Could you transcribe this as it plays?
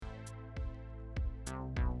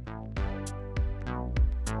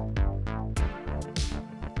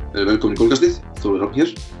Velkomin í Golkastið, Þórir Rafn hér.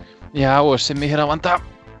 Já, og sem ég hér að vanda.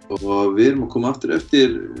 Og við erum að koma aftur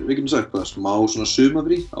eftir, við getum sagt, smá svona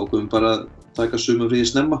sumarfrí, ákveðum bara að taka sumarfrí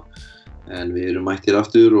snemma. En við erum mætt hér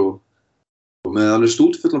aftur og með alveg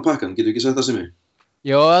stútfullan pakkan, getum við ekki sagt það sem ég?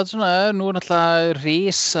 Já, það er svona, nú er náttúrulega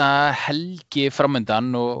risa helgi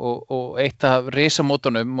framundan og eitt af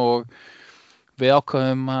risamótunum og við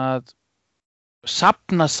ákveðum að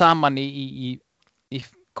safna saman í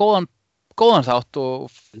góðan þátt og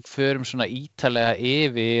förum svona ítarlega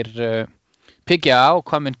yfir PGA og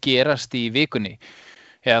hvað mun gerast í vikunni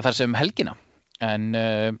eða þar sem helgina. En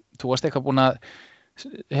þú varst eitthvað búin að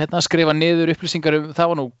skrifa niður upplýsingar það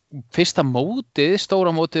var nú fyrsta mótið,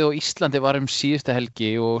 stóra mótið á Íslandi var síðustu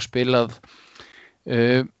helgi og spilað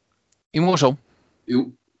í Mosó. Jú,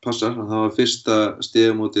 passar, það var fyrsta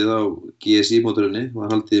stigamótið á GSI-móturinni,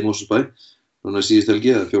 var haldið í Mosfellsbæ, núna síðustu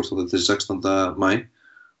helgi, 14. til 16. maí.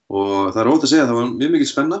 Og það ótt að segja að það var mjög mikil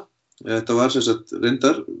spenna. Þetta var sem sagt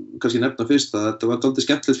reyndar, kannski nefna fyrst að þetta var dálítið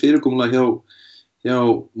skemmtilegt fyrirkomulag hjá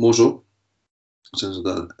Mosó. Sem sagt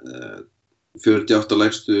að 48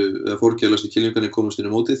 lægstu eða fórkjæðlægstu kylfingarnir komast inn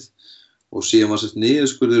í mótið og síðan var sett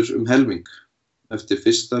niðurskurður helming eftir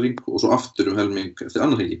fyrsta hring og svo aftur helming eftir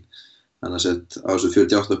annan hringinn. Þannig að sett á þessu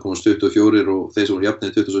 48 komast 24 og þeir sem voru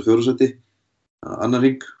jafnir 24 sæti annan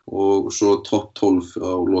hring og svo topp 12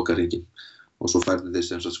 á lokahringinn. Og svo færði þeir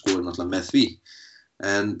sem sagt skoðun alltaf með því.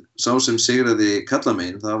 En sá sem sigraði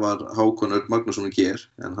karlamegin, það var Hákon Örn Magnússon GR,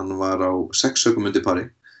 en hann var á 6 höggum undir pari.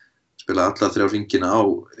 Spilaði alla 3 hringina á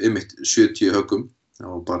 70 höggum.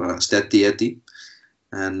 Það var bara steady Eddie.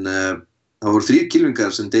 En það voru 3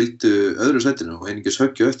 kylfingar sem deildu öðru sætinu og einungis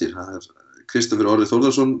höggju eftir. Það er Kristoffer Orri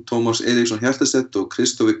Þórðarsson, Tómas Eiríksson Hjaltestedt og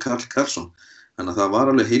Kristoffer Karl Karlsson. Þannig að það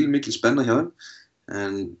var alveg heilmikil spenna hjá þeim.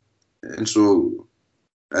 En eins og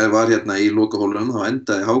var hérna í lokahólunum, þá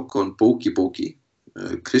endaði Hákon bóki.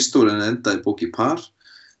 Kristoffer endaði bóki par,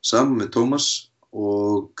 saman með Tómas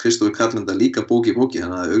og Kristoffer Karl endaði líka bóki.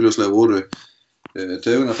 Þannig að augljóslega voru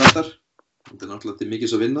taugarnar þartar. Þetta er náttúrulega til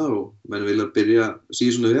mikils að vinna og menn vilja byrja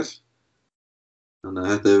síðsonu vel. Þannig að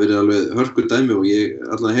þetta hefur verið alveg hörkur dæmi og ég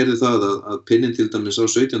allan heyrði það að pinnin til dæmis á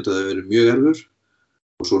 17. hefur verið mjög erfur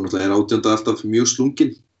og svo náttúrulega 18. alltaf mjög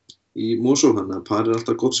slungin í Mosó, þannig að par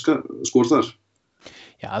alltaf gott skor þar.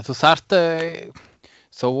 Já, þú þarft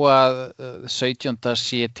þó að 17.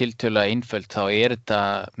 sé tiltölulega einföld þá þetta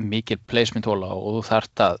mikil placement hóla og þú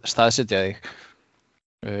þarft að staðsetja þig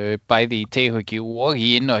bæði í teghöggi og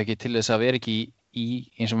í innahöggi til þess að vera ekki í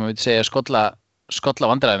eins og maður myndi segja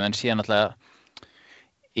skolla vandræðum en síðan alltaf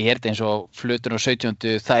þetta eins og flutur á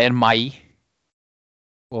 17. það maí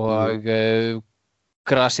og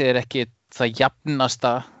grasið ekki það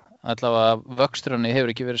jafnasta allavega vöxturinn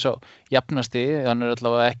hefur ekki verið svo jafnasti, hann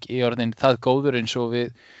allavega ekki í orðin það góður eins og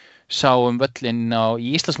við sáum völlinn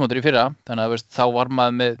í Íslandsmótinu í fyrra, þannig að þá var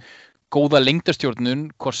maður með góða lengdarstjórnun,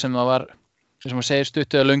 hvort sem það var, sem maður segir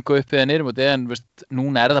stuttu eða löngu upp eða niðurmóti, en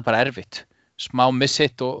núna það bara erfitt, smá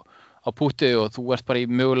missitt og á púti og þú ert bara í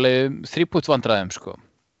mögulegum 3-pút vandræðum, sko.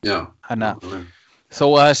 Já. Þannig að þó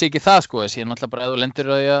að það sé ekki það, sko, þessi náttúrulega bara ef þú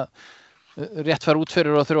lendir að rétt fara út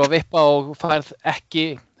fyrir og þurfa að vippa og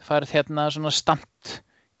færð hérna svona stamt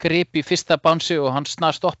grip í fyrsta bánsi og hann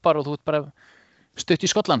snar stoppar og þú ert bara stutt í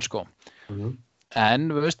Skotland sko. En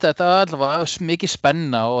þetta er allavega mikið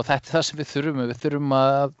spenna og þetta það sem við þurfum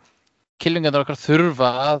að kylfingarnir okkar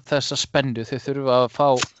þurfa þessa spennu, þau þurfa að fá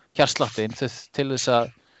hjartsláttinn til þess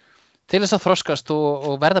að þroskast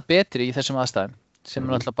og verða betri í þessum aðstæðum sem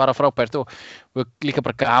alltaf bara frábært og líka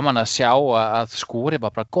bara gaman að sjá að skórið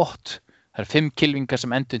var bara gott. Það 5 kylfingar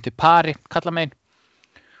sem endur til pari, karlamegin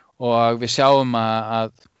og við sjáum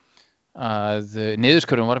að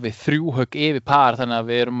niðurskurðum var við 3 högg yfir par þannig að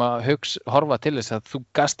við erum að horfa til þess að þú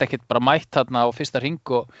gast ekkert bara mætt þarna á fyrsta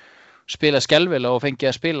hring og spila skelfilega og fengi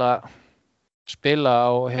að spila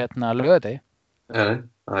á laugardegi. Nei,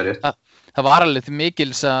 það rétt. Það var alveg til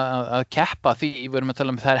mikils að keppa því, við erum að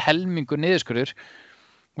tala það helmingur niðurskurður.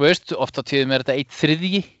 Oft á tíðum þetta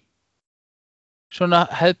 1/3 svona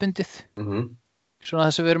hefðbundið.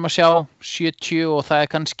 Svona þess að við erum að sjá 70 og það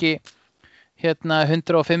kannski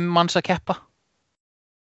 105 manns að keppa.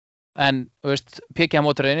 En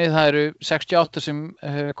PGA-mótaröðinni, það eru 68 sem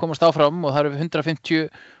komast áfram og það eru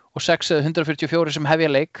 156 eða 144 sem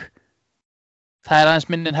hefja leik. Það aðeins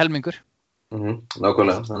minni en helmingur.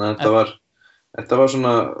 Nákvæmlega, þannig að þetta var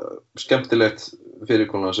svona skemmtilegt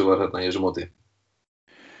fyrirkomulag sem var hérna í þessu móti.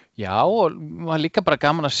 Já, og var líka bara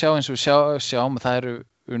gaman að sjá eins og við sjáum að það eru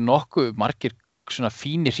nokkuð margir svona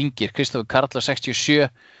fínir hringir, Kristoffer Karl 67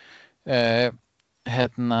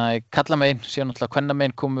 karlamegin, síðan náttúrulega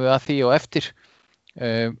kvennamegin komum við að því og eftir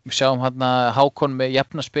Við sjáum hérna Hákon með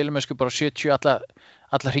jafna spilumessku bara 70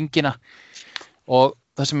 alla hringina og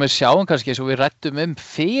það sem við sjáum kannski eins og við ræddum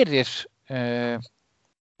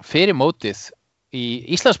fyrir mótið í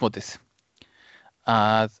Íslandsmótið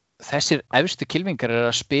að þessir efstu kylfingar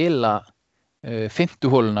að spila 5.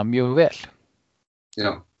 hóluna mjög vel.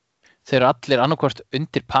 Já. Þeir eru allir annarkvort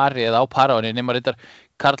undir pari eða á paráinni nema reyndar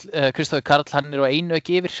Kristofur Karl hann á 1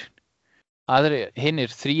 ekki yfir.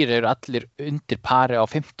 Hinnir 3 eru allir undir pari á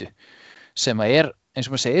 5. sem er eins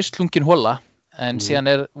og maður segir slungin hóla en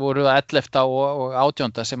síðan voru það 11. og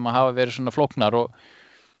 18. sem hafa verið svona flóknar og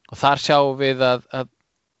þar sjáum við að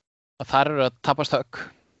þar eru að tapast högg.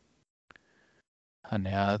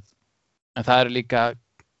 Þannig að en það eru líka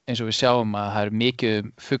eins og við sjáum að það eru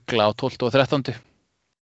mikið fugla á 12. og 13.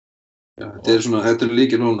 Já, þetta er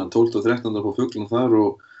líka núna 12. og 13. på fuglum þar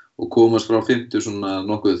og komast frá 50 svona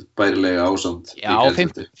nokkuð bærilega ásamt. Já,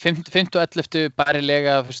 50 og 11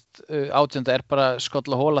 bærilega 18. er bara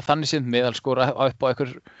skolla hóla þannig sem meðalskora upp á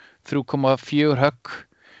einhver 3,4 högg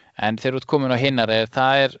en þegar út komin á hinnar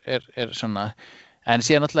það er svona en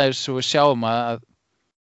síðan alltaf svo við sjáum að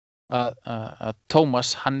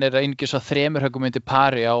Tómas hann einungis á 3 höggum undir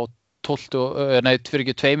pari á 2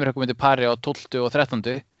 höggum undir pari á 12. og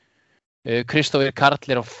 13. Kristofur Karl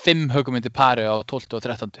á 5 höggum undir pari á 12. og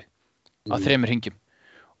 13. á 3 hringjum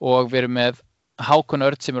og við erum með Hákon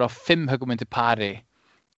Örn sem á 5 höggum undir pari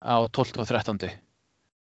á 12. og 13.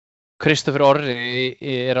 Kristofur Orri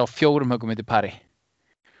á 4 höggum undir pari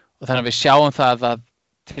og þannig að við sjáum það að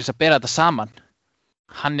til þess að bera þetta saman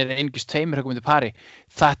hann einungis 2 höggum undir pari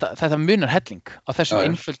þetta munar helling á þessum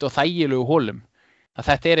einföldu og þægilegu hólum að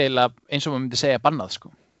þetta eiginlega eins og maður myndi segja bannað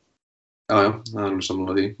sko. Já, það alveg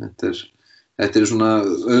sammála því. Þetta er svona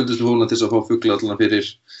auðvöldustu hólna til þess að fá fugla allan fyrir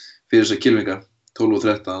þessa kylfinga 12 og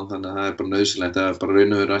 13 þannig að það er bara nauðsynlegt að bara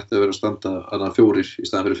raun og veru ætti að vera að standa þarna 4 í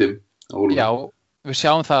staðan fyrir 5 á hólum. Já, við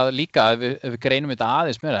sjáum það líka ef við greinum þetta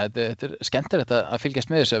aðeins meira þetta er skemmtilegt að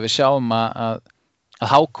fylgjast með þessu að við sjáum að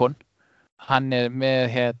Hákon hann með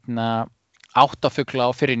 8 fugla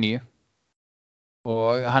á fyrir 9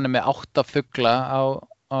 og hann með 8 fugla á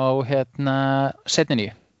seinni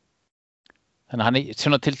 9. Þannig að hann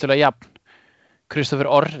svona tiltölulega jafn. Kristofur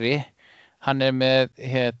Orri, hann með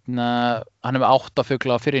 8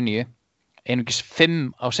 fugla á fyrir 9, einungis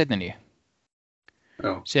 5 á seinni 9.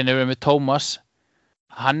 Já. Síðan erum við með Tómas,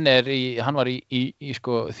 hann var í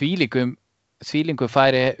sko þvílíkum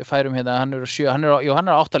færum hann er á 7, hann er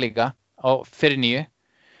á 8 líka á fyrir 9,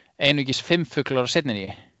 einungis 5 fuglar á seinni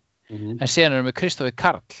 9. En síðan erum við Kristofur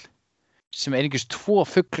Karl, sem einungis 2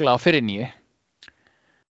 fugla á fyrir 9.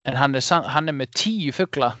 En hann er með 10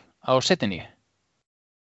 fugla á seinni 9.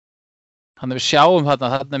 Þannig að við sjáum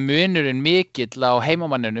þarna munurinn mikill á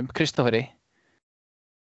heimamanninum, Kristofuri.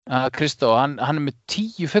 Kristó, hann er með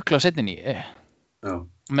 10 fugla á seinni 9. Já.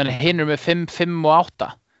 Men hinn með 5 og 8.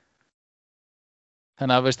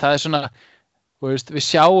 Þannig að það er svona, við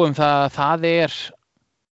sjáum það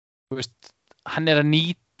hann er að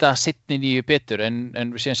nýta seinni 9 betur en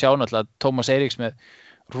við síðan sjáum alltaf að Tómas Eiríks með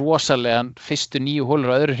rosalegan fyrstu 9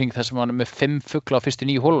 hólur á öðru hring þar sem hann er með 5 fugla á fyrstu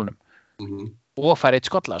 9 hólunum og fær 1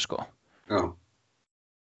 skolla sko. Já.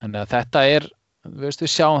 Þannig að þetta við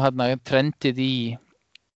sjáum þarna trendið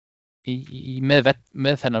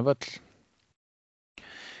með þennan völl.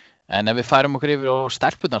 En ef við færum okkur yfir á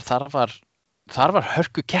stelpurnar þar var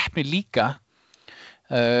hörku keppni líka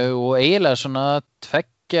og eiginlega svona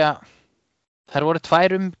þær voru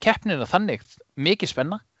 2 keppnir þannig mikið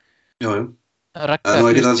spenna. Já. Það er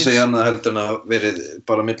ekki að segja annað heldur en að verið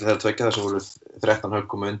bara milli þær 2 þar sem voru 13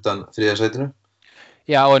 höggum undan 3. sætinu.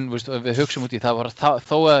 Já, en við hugsum út í það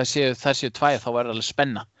þó að þær séu 2 þá var alveg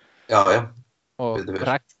spenna. Já. Og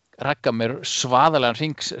Ragga með svaðalegan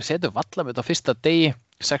hring setur vallamöt á fyrsta degi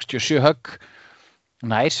 67 högg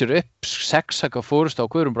nær sér upp 6 högg á fórustu á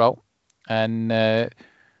Guðrún Brá en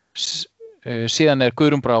síðan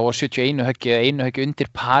Guðrún Brá á 71 höggi eða 1 höggi undir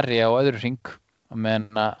pari á öðru hring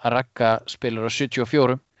meðan að Ragga spilar á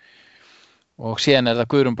 74 og síðan það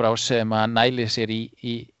Guðrún Brá sem að næli sér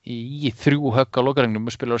í 3 högg á lokaringnum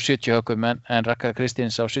og spilar á 70 höggum en Ragga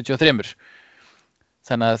Kristíns á 73.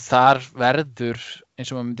 Þannig að þar verður, eins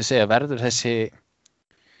og maður myndi segja, verður þessi,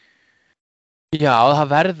 já það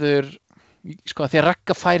verður, sko því að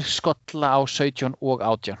Ragga fær skolla á 17 og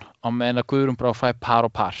 18 á meðan að Guðrún Brá fær par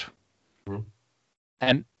og par.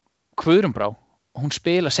 En Guðrún Brá, hún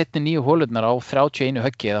spila seinni 9 hólurnar á 31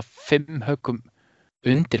 höggi eða 5 höggum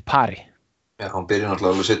undir pari. Já, hún byrjar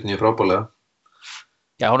náttúrulega alveg seinni frábærlega.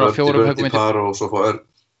 Já, hún á 4 höggum undir par og svo fá Örn.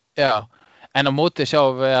 Já, en á móti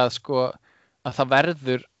sjáum við að sko að það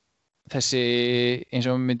verður þessi, eins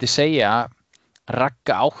og maður myndi segja,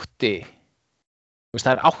 Ragga átti,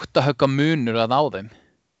 það 8 högga munur að á þeim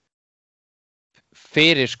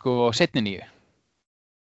fyrir sko seinni 9.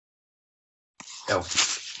 Já,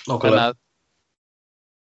 nákvæmlega.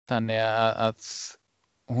 Þannig að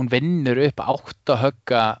hún vinnur upp 8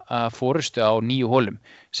 högga forystu á 9 holum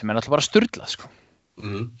sem náttúrulega bara sturlað sko.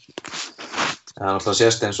 Það náttúrulega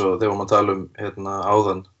sést eins og þegar maður tala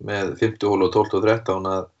áðan með 50 holu og 12 og 13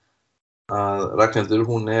 að Ragnhildur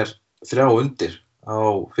hún 3 undir á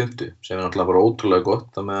 50 sem náttúrulega bara ótrúlega gott,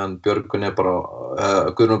 það meðan Björgvin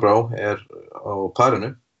Guðrún Brá á parinu,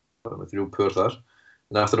 bara með 3 pör þar.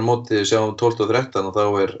 En eftir að móti sjáum 12 og 13 og þá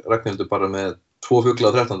Ragnhildur bara með 2 fugla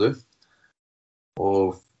á 13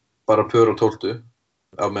 og bara pör á 12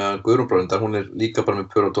 á meðan Guðrún Brá hún líka bara með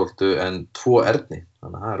pör á 12 en 2 erni,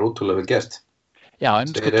 þannig að það ótrúlega vel gert. Já,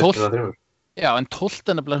 en sko 12, en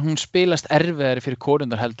 12 nefnilega hún spilast erfiðari fyrir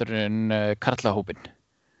konurnar heldur en karlahópinn.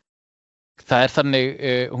 Það þannig,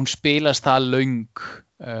 hún spilast það löng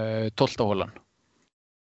 12 hólan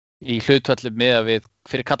í hlutfalli miðað við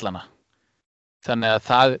fyrir kallana. Þannig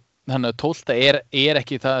að 12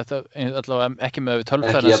 ekki það allavega ekki með við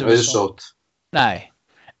tölfræðina ekki jafn auðsótt. Nei,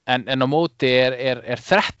 en á móti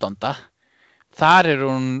 13. Þar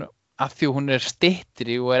hún af því hún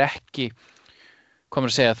styttri og ekki, hvað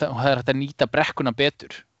maður að segja, það hægt að nýta brekkuna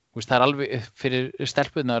betur. Það alveg fyrir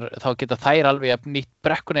stelpunar þá geta þær alveg nýtt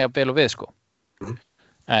brekkuna vel og við sko.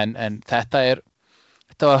 En þetta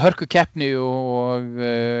var hörkukeppni og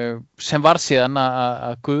sem var síðan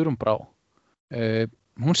að Guðrún Brá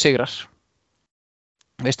hún sigrar.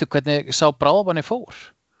 Veistu hvernig sá bráðabanni fór?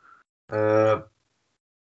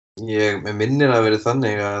 Ég minnir að verið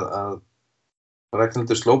þannig að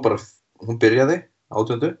Ragnhildur sló bara, hún byrjaði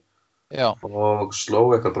 18. Já. Og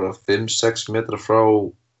sló eitthvað bara 5-6 metra frá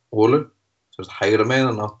hólu, hægra megin,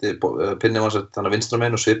 hann átti pinni var þannig að vinstra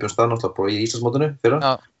megin og svipum stað náttúrulega bara í Íslandsmótinu fyrra.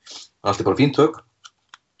 Já. Hann átti bara fínt högg.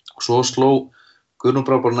 Og svo sló Guðrún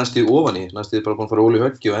Brá bara næstu ofan í, næstu bara búin að fara óli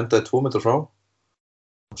höggi og endaði 2 metra frá.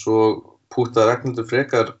 Og svo púttaði Ragnhildur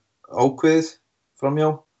frekar ákveðið framhjá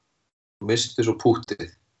og misti svo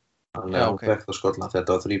púttið. Þannig að hún fekk það skolla,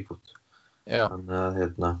 þetta var 3 pútt. Já. Þannig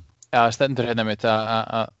að Já, stendur mitt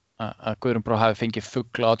að Guðrún Brá hafi fengið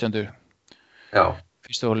fugla 18. Já.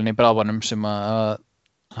 Fyrstu holinn í bráðbanum sem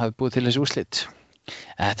hafi búið til þessi úrslit.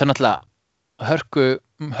 Þetta náttúrulega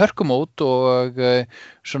hörkumót og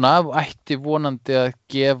svona ætti vonandi að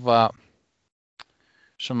gefa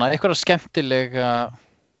svona eitthvað skemmtilega,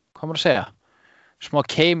 hvað maður að segja, smá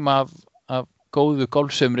keim af góðu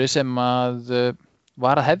golfsumri sem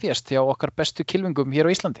var að hefjast hjá okkar bestu kylfingum hér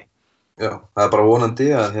á Íslandi. Já, það bara vonandi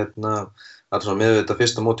að það svona með þetta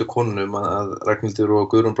fyrsta móti konunum að Ragnhildur og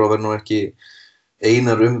Guðrún Brá verður nú ekki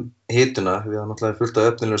einar hituna, við náttúrulega fullt af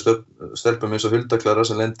efnilegum stelpum eins og Hulda Klara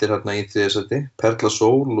sem lendir í 3. sæti, Perla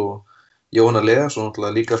Sól og Jóhanna Lea, svo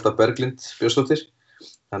náttúrulega líka alltaf Berglind Björnsdóttir.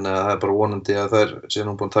 Þannig að það bara vonandi að þær sé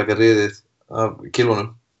nú búin að taka riðið af kilvunum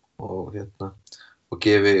og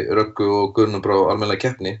gefi Röggu og Guðrún Brá almennilega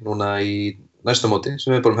keppni núna í næsta móti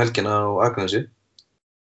sem bara helgina á Akranesi.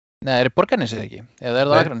 Nei, Borgarnesi ekki? Eða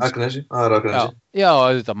það Akranesi? Akranesi, það Akranesi. Já,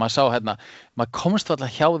 auðvitað, maður sá maður komst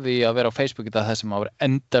alltaf hjá því að vera á Facebook það sem að vera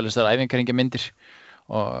endalausar æfingaringjamindir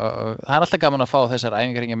og það alltaf gaman að fá þessar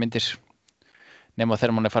æfingaringjamindir nema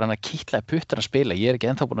þegar maður farin að kitla í puttar að spila. Ég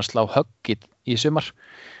ekki ennþá búin að slá högg í sumar.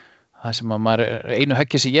 Það sem að einu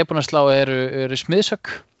höggi sem ég búin að slá eru smiðshögg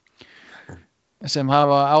sem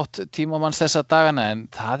hafa átt tímamanns þessa dagana en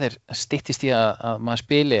það styttist í að maður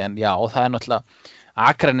spili en já, það náttúrulega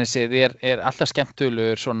Akranesið alltaf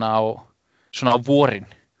skemmtulegur svona á vorin.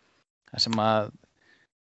 Það sem að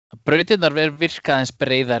brautirnar virka aðeins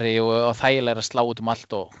breiðari og þægilega að slá út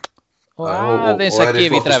allt og aðeins að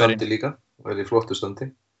gefa í drefurinn. Líka, og í flottu standi.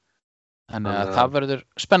 Þannig að það verður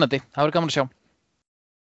spennandi, það verður gaman að sjá.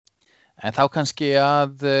 En þá kannski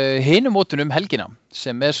að hinum mótunum helgina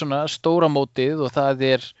sem svona stóra mótið og það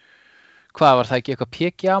hvað var það ekki, eitthvað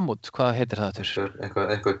PGA mót, hvað heitir það þurr?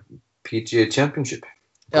 Eitthvað PGA Championship.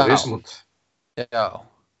 Já.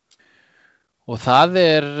 Og það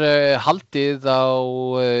haldið á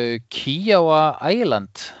Kiowa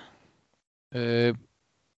Island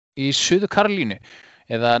í Suður Karolínu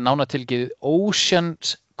eða nánatilgið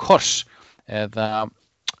Oceans Course eða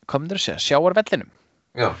hvað myndir að segja, sjávarvellinum.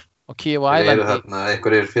 Já. Og Kiowa Island.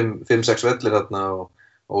 Einhverjir 5-6 vellir og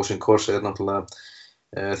Ocean Course náttúrulega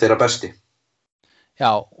þeirra besti.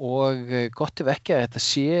 Já, og gott ef ekki að þetta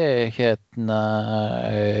sé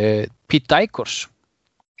Pete Dykors.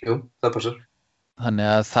 Jú, það passar. Þannig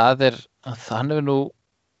að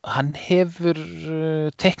hann hefur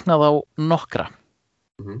teiknað á nokkra.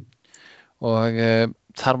 Og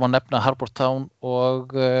þar má nefna Harbour Town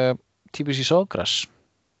og TPC Sawgrass.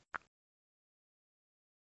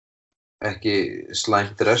 Ekki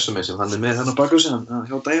slæmt resume sem hann með hann á baku sig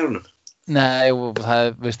hjá dæjarunum. Nei, og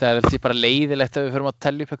það er bara leiðilegt að við förum að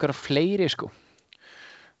tellja upp einhverja fleiri, sko.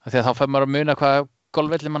 Af því að þá fær maður að muna hvað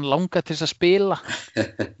golfvelli mann langar til þess að spila.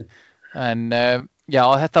 En já,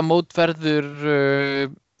 þetta mót verður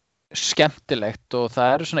skemmtilegt og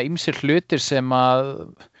það eru svona ýmsir hlutir sem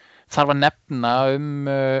að þarf að nefna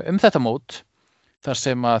þetta mót. Þar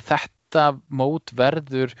sem að þetta mót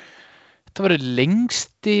verður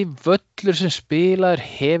lengsti völlur sem spilaður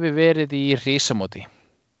hefur verið í risamóti.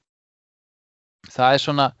 Það er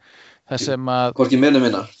svona það sem að Hvorki meira né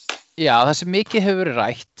minna. Já, það sem mikið hefur verið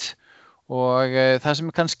rætt og það sem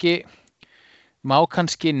má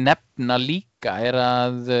kannski nefna líka er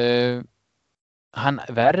að hann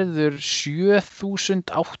verður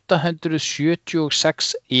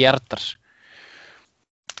 7.876 yardar.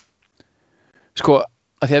 Sko,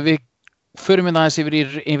 af því að við förum við aðeins yfir í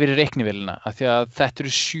reiknivélina, af því að þetta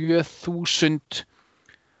eru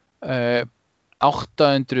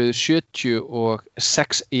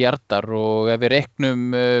 7.876 yardar og ef við reiknum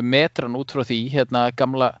metran út frá því, hérna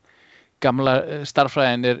gamla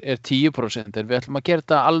starffræðin er 10%, en við ætlum að gera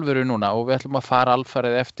þetta alvöru núna og við ætlum að fara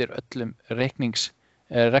alfarið eftir öllum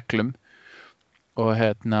reikningsreglum og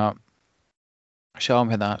hérna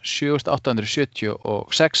sjáum hérna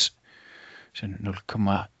 7.876 sem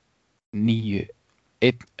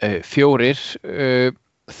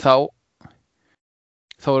 0,914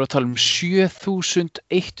 þá erum við að tala um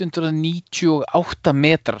 7.198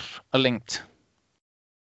 metrar að lengd.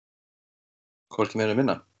 Hvorki meira né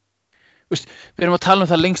minna. Við erum að tala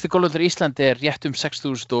um það lengsti golfvöllur í Íslandi er rétt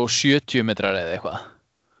 6.070 metrar eða eitthvað.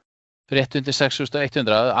 Rétt undir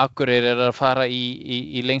 6.100. Akureyri að fara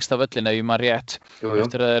í lengsta völlin ef ég man rétt.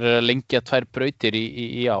 Eftir að þeir að lengja 2 brautir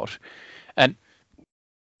í ár. En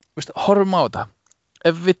horfum á þetta.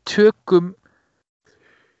 Ef við tökum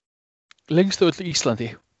lengsta völl í Íslandi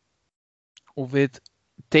og við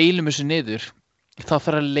deilum þessu niður, þá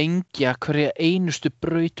þarf að lengja hverja einustu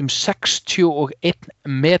braut 61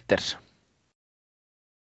 meter.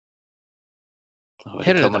 Það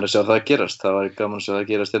var gaman að sjá það gerast. Það var gaman að sjá það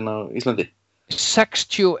gerast hérna á Íslandi.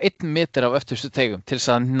 61 meter af öftustu teigum til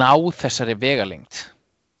þess að ná þessari vegalengd.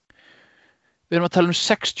 Við erum að tala um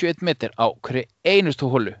 61 meter á hverju einustu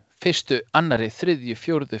holu. Fyrstu, annari, þriðju,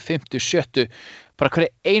 fjórðu, fimmtu, sjöttu, bara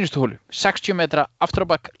hverju einustu holu. 60 metra, aftur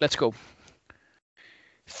á bak, let's go.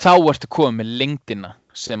 Þá ertu komið með lengdina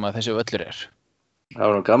sem að þessi völlur er.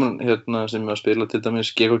 Það var gaman hérna sem að spila til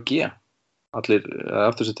dæmis GKG. Allir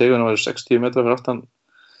afturstu teiguna var 60 metra fyrir aftan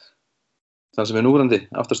þann sem er núverandi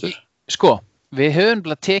aftastur. Sko, við höfum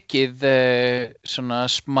bara tekið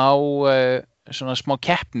svona smá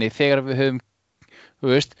keppni þegar við höfum,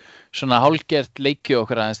 svona hálfgert leiki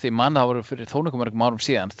okkur aðeins, því mann það voru fyrir þónungum árum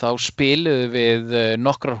síðan, þá spiluðum við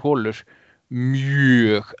nokkrar holur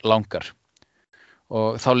mjög langar.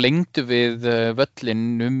 Og þá lengdu við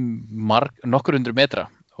völlin nokkur hundruð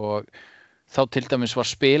metra og þá til dæmis var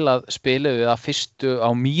spiluðu við að fyrstu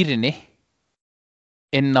á mýrinni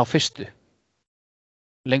inn á fyrstu.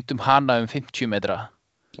 Lengdum hana 50 metra,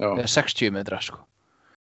 eða 60 metra, sko.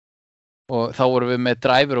 Og þá vorum við með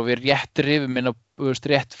driver og við rétt rifum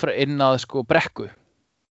inn að sko brekku.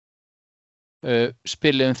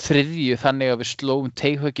 Spiluðum þriðju þannig að við slóum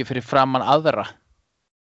teighöggi fyrir framan aðra.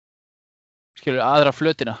 Skilur, aðra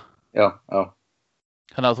flötina. Já.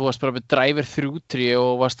 Þannig að þú varst bara með driver 3-3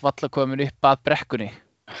 og varst valla komin upp að brekkunni.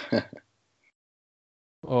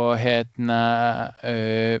 Og hérna,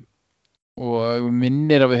 og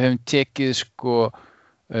minnir að við höfum tekið sko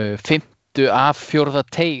 5. af 4.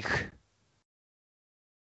 teig.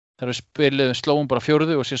 Þar við slóum bara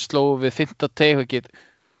 4. og sér slóum við 5. teig og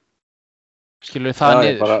skilur við það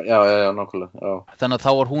niður. Bara, já, nákvæmlega. Já. Þannig að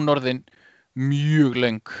þá var hún orðin mjög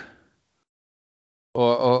löng.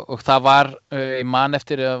 Og það var, ég man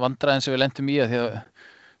eftir vandræðin sem við lentum í því að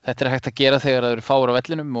þetta er hægt að gera þegar það eru fáir á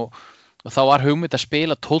vellinum og þá var hugmynd að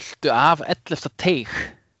spila 12. af 11. teig.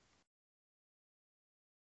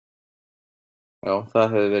 Já,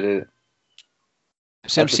 það hefði verið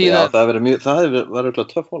sem síðan, það hefði verið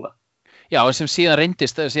töff hóla. Já, sem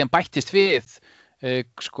síðan bættist við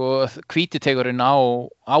sko hvítitegurinn á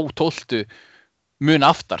 12. mun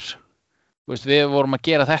aftar. Við vorum að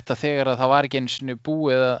gera þetta þegar það var ekki einu sinni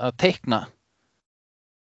búið að teikna.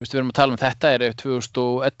 Við erum að tala um þetta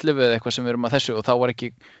 2011 eða eitthvað sem við erum að þessu og þá var ekki,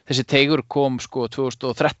 þessi teigur kom sko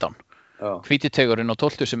 2013. Hvítitegurinn á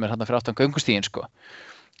 12 sem er hérna fyrir aftan göngustíginn sko.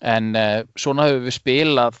 En svona höfum við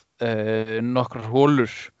spilað nokkrar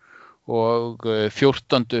holur og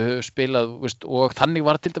 14. spilað, veist, og þannig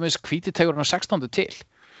var til dæmis Hvítiteigur á 16. til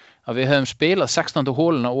að við höfum spilað 16.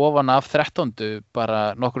 hóluna ofan af 13.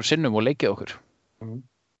 bara nokkru sinnum og leikið okkur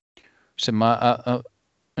sem að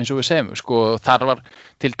eins og við segjum, sko, þar var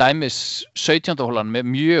til dæmis 17. hólan með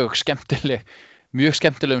mjög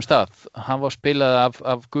skemmtilegum stað. Hann var spilað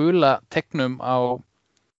af gula tegnum á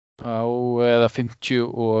eða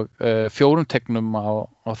 54 tegnum á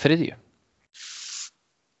þriðju.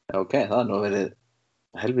 Ok, það er nú verið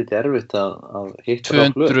helviti erfitt að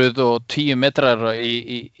hitta 210 metrar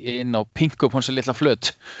inn á pinku upp hans litla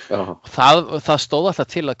flöt. Það stóð alltaf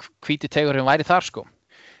til að Hvítiteigurinn væri þar, sko.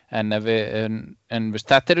 En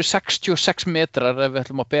þetta eru 66 metrar ef við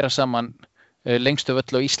ætlum að bera saman lengstu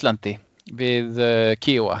völl á Íslandi við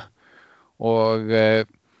Kiowa og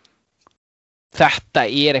þetta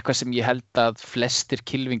er eitthvað sem ég held að flestir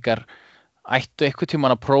kylfingar ættu eitthvað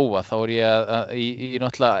tímann að prófa. Þá er ég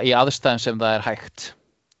náttúrulega í aðstæðum sem það er hægt.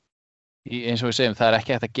 Eins og við segjum, það er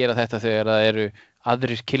ekki hægt að gera þetta þegar það eru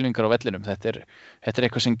aðrir kylfingar á vellinum. Þetta er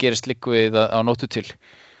eitthvað sem gerist líku við á nóttu til.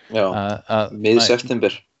 Já,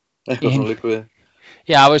 mið-september. Eitthvað svona líku við.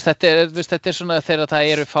 Já, þetta er svona þegar það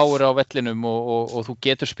eru fáir á vellinum og þú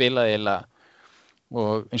getur spilað eiginlega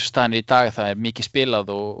og eins og staðan í dag það er mikið spilað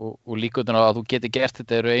og líkurnar á að þú getur gert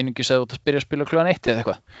þetta eru einungis að þú byrja að spila klukkan 1 eða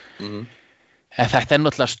eitthvað. En þetta er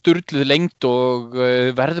náttúrulega sturluð lengd og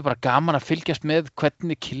verður bara gaman að fylgjast með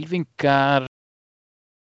hvernig kylfingar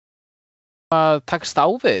takast á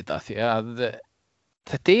við þetta því að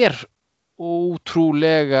þetta er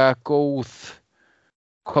ótrúlega góð,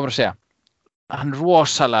 hvað maður að segja, hann er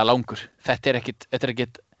rosalega langur. Þetta er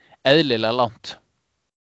ekkit eðlilega langt.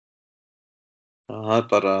 Það er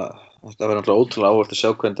bara, þetta verður náttúrulega ótrúlega áhvert að sjá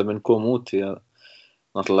hvernig það mun koma út því að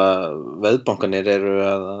náttúrulega veðbankanir eru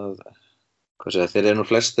hvað segja, þeir eru nú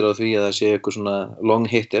flestir á því að það sé eitthvað svona long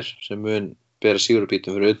hitter sem mun bera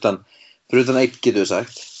sigurubítum fyrir utan einn getur við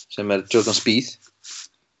sagt, sem er Jordan Spieth.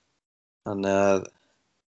 Þannig að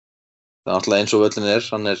það er náttúrulega eins og völlin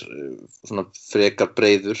hann er svona frekar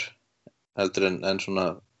breiður heldur en svona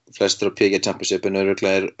flestir á PGA Championshipinu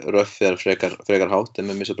er röff eða frekar hátt en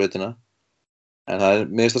með missa brautina. En það er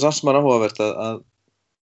mér finnst það samt sem áhugavert að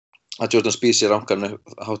Jordan Spieth sé rankarinn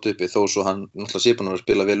hátt uppi þó svo hann náttúrulega sé búinn að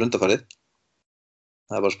spila vel undanfarið.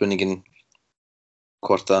 Það er bara spurningin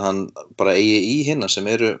hvort að hann bara eigi í hinna sem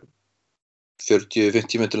eru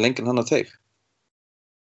 40-50 metur lengri en hann að teig.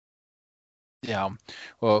 Já,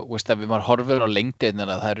 og veist að við maður horfir á lengdina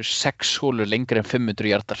það eru 6 hólur lengri en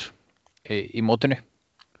 500 yardar í mótinu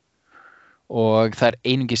og það er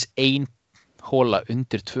einungis ein hóla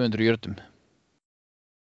undir 200 yardum.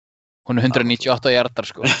 Hún er 198 yardar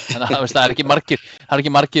sko. Þannig að það er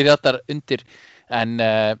ekki margir yardar undir en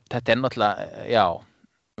þetta er náttúrulega, já,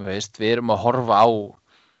 við erum að horfa á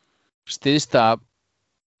styðsta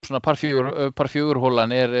svona par fjögur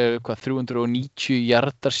hólan er hvað 390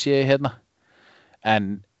 yardar sé hérna.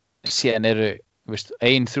 En síðan eru,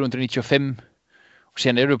 ein 395 og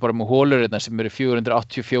síðan eru við bara með hólur sem eru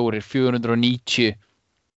 484, 490,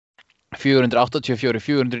 484,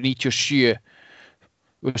 497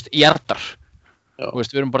 yardar.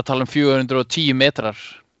 Við erum bara að tala um 410 metrar,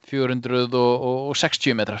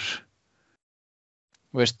 460 metrar.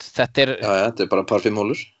 Þetta er... Já, þetta er bara par 5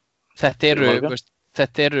 hólur.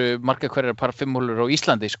 Þetta eru margar hverjar par 5 hólur á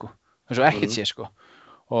Íslandi, sko. Eins og ekkert sé, sko.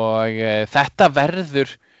 Og þetta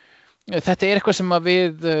er eitthvað sem að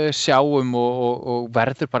við sjáum og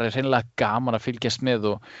verður bara hreinlega gaman að fylgjast með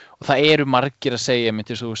og það eru margir að segja,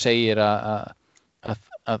 eins og þú segir að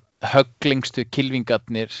högglingstu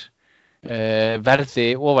kylfingarnir verði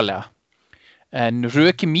ofarlega. En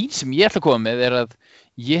röki mín sem ég ætla að koma með er að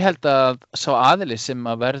ég held að sá aðili sem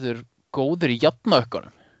að verður góður í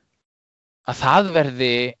jafnaökkunum, að það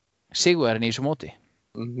verði sigurinn í þessu móti.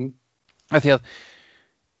 Af því að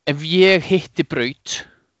ef ég hitti braut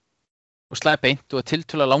og slæði beint og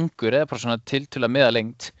tiltölulega langur eða bara svona tiltölulega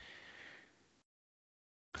meðalengd,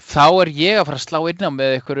 þá er ég að fara að slá inn á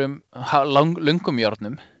með einhverjum löngum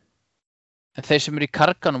járnum. En þeir sem eru í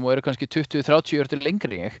karganum og eru kannski 20-30 járnir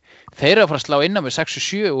lengri en ég, þeir eru að fara að slá inn á með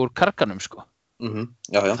 6-7 úr karganum, sko.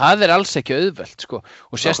 Já. Það er alls ekki auðvelt, sko.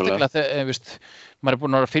 Og sérstaklega þegar, maður er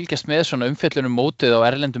búinn að fylgjast með svona umfjöllunum mótið á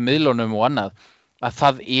erlendum miðlunum og annað, að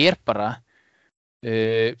það er bara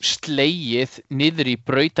slegið niður í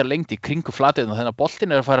brautarlengd í kringu flatinu þannig að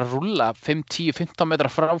boltinn er að fara að rúlla 5, 10, 15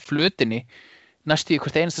 metra frá flötinni næstu í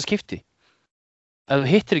hvert einasta skipti. Ef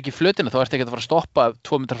þú hittir ekki flötina þá ertu ekki að fara að stoppa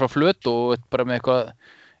 2 metra frá flöt og bara með eitthvað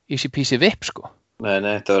easy peasy vipp, sko. Nei,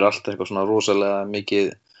 þetta er alltaf eitthvað svona rosalega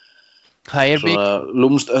mikið svona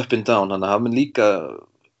lúmst up and down, þannig að það mun líka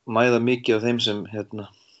mæða mikið af þeim sem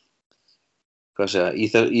hvað segja,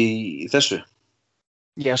 í þessu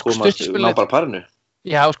Já, sko, komast, ná stuttispilið, bara parinu.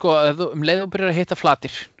 já, sko, leið og byrjar að hitta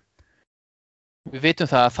flatir. Við vitum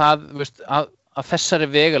það að það, veist, að þessari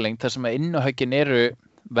vegalengd, þar sem að innahöggin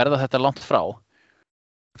verða þetta langt frá,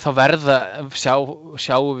 þá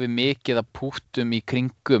sjáum við mikið að púttum í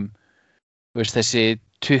kringum, veist, þessi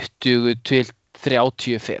 20 til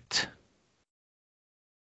 30 fet.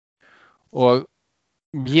 Og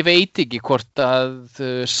ég veit ekki hvort að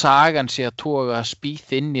Sagan sé að toga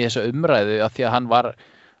Spieth inn í þessa umræðu af því að hann var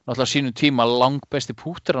náttúrulega á sínum tíma langbesti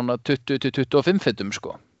pútur hann á 20 til 25 fetum,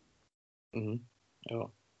 sko. Já.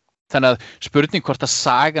 Þannig að spurning hvort að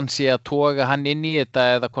Sagan sé að toga hann inn í þetta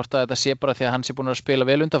eða hvort að þetta sé bara því að hann sé búin að spila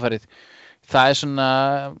vel undanfarið. Það svona,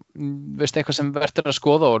 veist, eitthvað sem verður að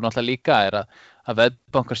skoða og náttúrulega líka að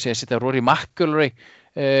veðbankar sé að setja Rory McIlroy.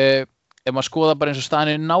 Ef maður skoða bara eins og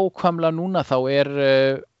staðan nákvæmlega núna þá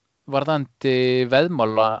varðandi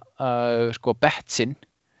veðmála sko betsin,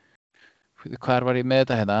 hvar var ég með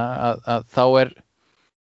þetta hérna, að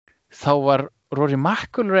þá var Rory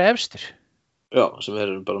McIlroy efstur. Já, sem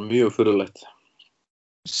bara mjög furðulegt.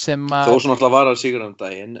 Þó svo náttúrulega var að sigra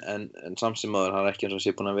daginn, en samt sem áður hann ekki eins og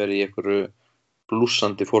sé búin að vera í einhverju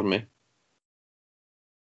blússandi formi.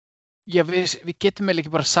 Já, við getum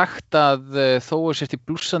ekki bara sagt að þó sért í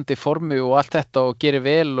blússandi formi og allt þetta og gerir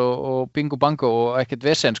vel og bingo bango og ekkert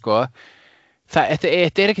vesen, sko. Þetta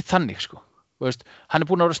ekki þannig, sko. Veist, hann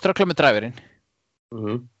búin að vera ströggla með dræfirinn.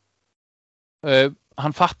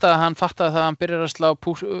 Hann fattaði það að hann byrjar að slá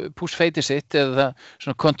púsfeitið sitt eða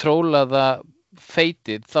svona kontrólaða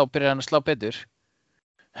feitið, þá byrjar hann að slá betur.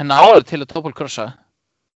 Hann áður til að doppelkrossa.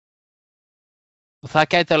 Og það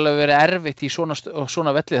gæti alveg verið erfitt í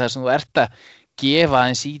svona velli þar sem þú ert að gefa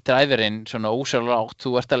aðeins í dræfirinn svona ósjálfrátt.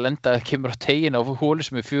 Þú ert að lenda, kemur á tegin á hóli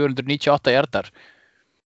sem 498 jardar.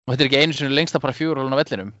 Og þetta ekki einu sinni lengsta bara 4 hólun á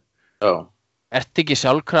vellinum. Já. Ert ekki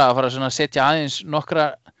sjálfkrafa að fara svona að setja aðeins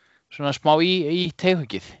nokkra svona smá í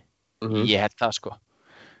teghugið. Ég held það, sko.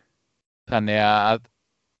 Þannig að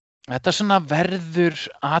þetta svona verður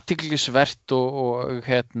athyglisvert og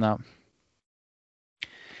hérna,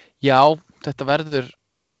 já, þetta verður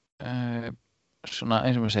svona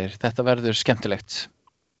eins og maður segir, þetta verður skemmtilegt.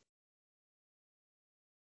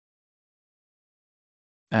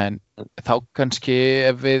 En þá kannski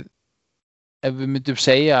ef við myndum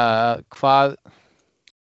segja hvað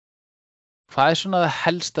svona það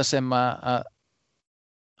helsta sem að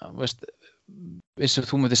veist, eins og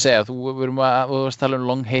þú myndir segja, þú varst að tala um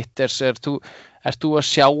long hitters, ert þú að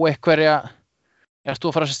sjá einhverja, ert þú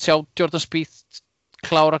að fara að sjá Jordan Spieth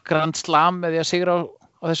klára Grand Slam með því að sigra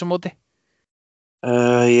á þessu móti?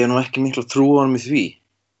 Ég nú ekki miklu trú á hann í því.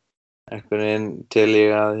 Einhvern veginn tel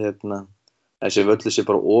ég að þessi völlu sé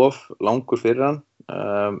bara of langur fyrir hann.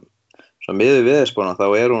 Svo miðað við veðurspána þá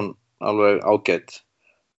hún alveg ágætt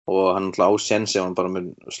og hann á séns ef hann bara mun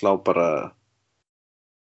slá bara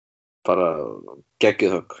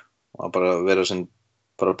geggjuð högg og bara vera sem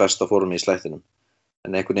bara besta formi í slættinum.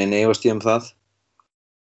 En einhvern veginn efast ég það.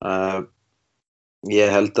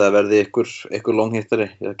 Ég held að verði einhver longhittari.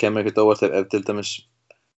 Það kemur ekkert óvart ef til dæmis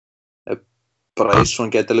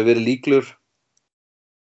Bryson gæti alveg verið líklegur.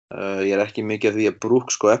 Ég ekki mikið af því að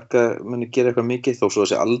Brooks og Epka muni gera eitthvað mikið þó svo að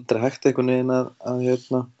sé aldrei hægt einhvern veginn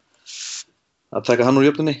að taka hann úr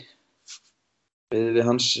jöfnunni við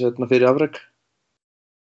hans fyrir afrek.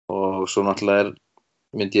 Og svo náttúrulega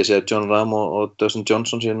myndi ég segja John Rahm og Dustin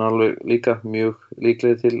Johnson séu alveg líka mjög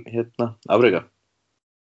líklegir til afreka.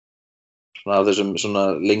 Svona af þessum svona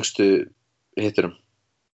lengstu hitturum.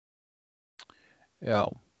 Já.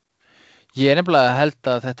 Ég nefnilega held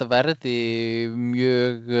að þetta verði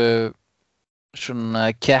mjög svona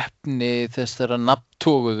keppni þessara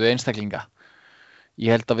nafntoguðu einstaklinga.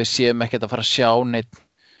 Ég held að við séum ekkert að fara að sjá neitt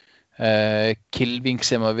kylfing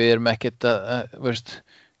sem að við erum ekkert að veist,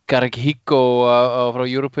 Garrick Higgo frá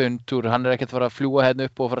European Tour, hann ekkert að fara að fljúga hérna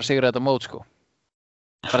upp og fara að sigra þetta mót, sko.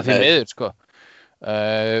 Bara því miður, sko.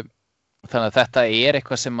 Þannig að þetta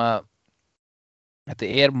eitthvað sem að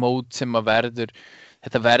þetta mót sem að verður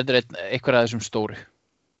eitthvað af þessum stóru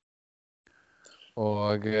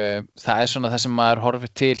og það svona það sem maður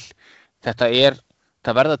horfir til.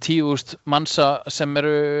 Það verða 10.000 manns sem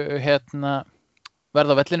eru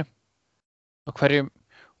verða á vellinum á hverjum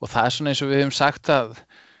og það svona eins og við höfum sagt að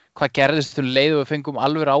hvað gerðist leið og við fengum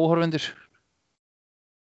alveg áhorfendur.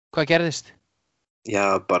 Hvað gerðist?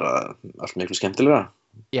 Já, bara allt miklu skemmtilega.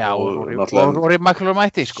 Já, og Rory McIlroy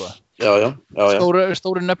mætti, sko. Já.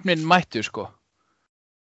 Stóru nöfnin mættu, sko.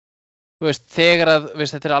 Þú veist, þegar að,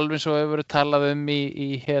 þetta alveg eins og við vorum talað í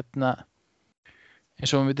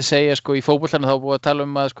eins og við myndum segja, sko, í fótboltanum þá búið að tala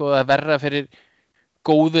að, sko, það verra fyrir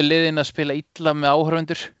góðu liðin að spila illa með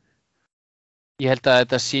áhorfendur. Ég held að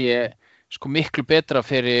þetta sé sko miklu betra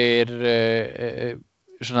fyrir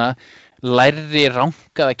svona lærri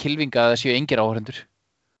rankaða kylfinga að það séu engir áhorfendur.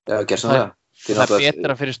 Já, gersamlega. Það er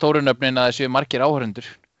betra fyrir stórunöfnin að það séu margir áhorfendur.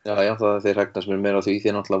 Já, það þeir hegnast mér meira á því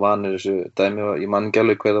þeir náttúrulega vanir þessu dæmi og ég man ekki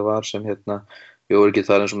alveg hver það var sem ég voru ekki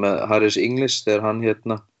þar eins og með Harris English þegar hann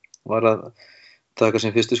var að taka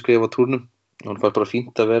sin fyrstu skref á túrnum og hann fær bara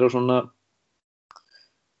fínt að vera svona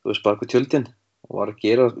þú veist bak við tjöldin og var að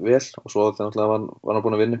gera vel og svo þegar náttúrulega var hann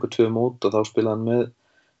búinn að vinna eitthvað 2 mót og þá spilaði hann með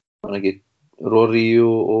hann ekki Rory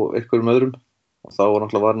og einhverjum öðrum og þá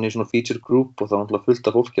var hann í svona feature group og þá náttúrulega fullt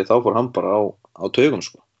af fólki og þá fór hann bara á taugum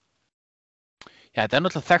sko. Já, þetta er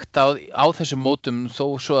náttúrulega þekkt á þessum mótum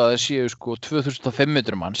þó svo að það séu sko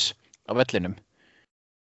 2500 manns á vellinum.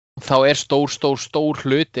 Þá er stór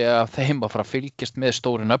hluti af þeim að fara að fylgjast með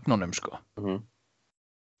stóru nöfnunum sko.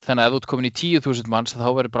 Þannig að ef þú ert komin í 10.000 manns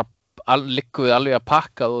þá verður bara liggur við alveg að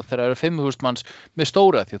pakkað og þegar eru 5.000 manns með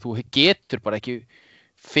stóra því að þú getur bara ekki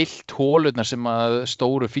fyllt hólurnar sem að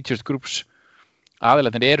stóru featured groups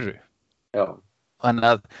aðilarnir eru. Já. Þannig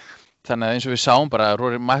að eins og við sáum bara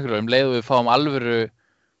Rory McIlroy leið og við fáum alvöru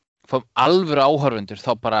áhorfendur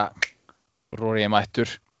þá bara Rory mættur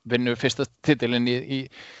vinnur fyrsta titilinn í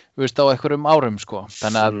á einhverjum árum sko.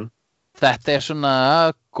 Þannig að þetta er svona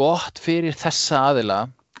gott fyrir þessa aðila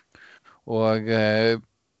og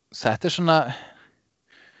þetta er svona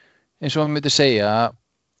eins og maður myndi segja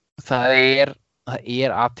það er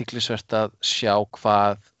athyglisvert að sjá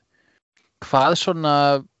hvað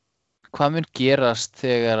mun gerast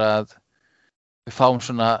þegar að við fáum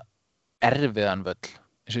svona erfiðan völl,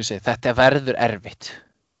 eins og ég segi, þetta verður erfitt,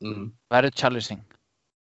 verður challenging.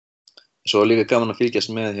 Svo er líka gaman að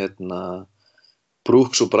fylgjast með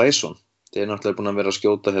Brooks og Bryson, þeir eru náttúrulega búin að vera að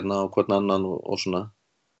skjóta á hvern annan og svona,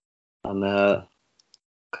 þannig að,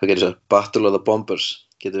 hvað gerir það, Battle of the Bombers,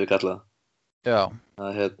 getum við kallað. Já.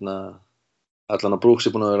 Að allan að Brooks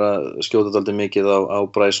er búin að vera að skjóta dálítið mikið á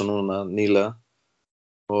Bryson núna nýlega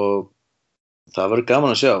og það verður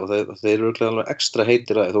gaman að sjá, þeir eru alveg ekstra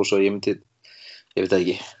heitir að þó svo ég veit það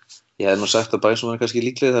ekki, ég hef nú sagt að Bryson var kannski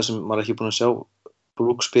líklega þar sem maður ekki búin að sjá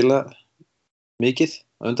Brooks spila mikið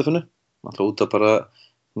á undanförnu, alltaf út af bara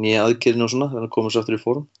nýja aðgerðinu og svona, þannig að koma svo aftur í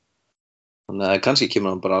fórum, þannig að kannski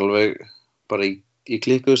kemur hann bara alveg bara í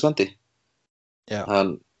klikkuðu standi. Já.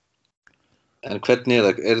 En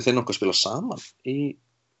hvernig eru þeir nokkuð að spila saman í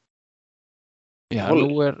Já,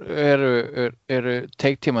 nú eru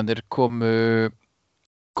teiktímanir komu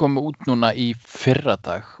út núna í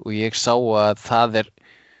fyrradag og ég sá að það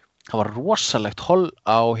var rosalegt hol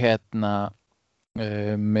á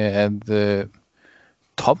með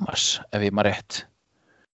Thomas, ef ég maður rétt.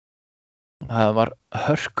 Það var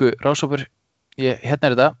hörku rásópur,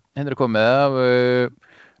 hérna er komið af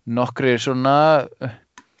nokkrir svona, það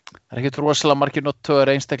er ekkert rosalega margir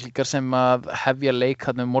nottugar einstaklingar sem að hefja leik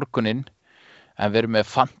hann morguninn. En við erum með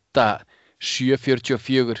Fanta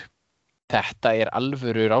 744. Þetta er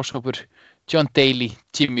alvöru ráshópur. John Daly,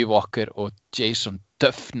 Jimmy Walker og Jason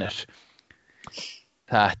Dufner.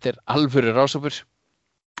 Þetta er alvöru ráshópur.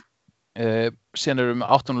 Síðan erum við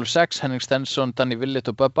 806, Henrik Stenson, Danny Willett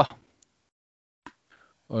og Bubba.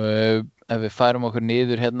 Ef við færum okkur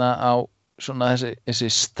niður á svona þessi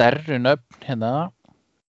stærri nöfn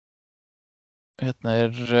Hérna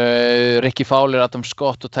er Ricky Fowler, Adam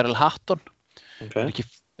Scott og Tyrrell Hatton. Okay.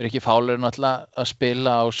 Ricky Fowler náttúrulega að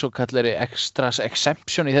spila á svo kallari extras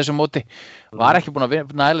exemption í þessu móti. Var ekki búinn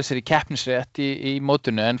að næla sér í keppnisrétt í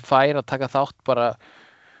mótinu en fær að taka þátt bara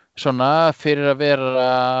svona fyrir að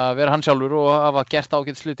vera hann sjálfur og hafa gert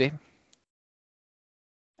ágætt hluti.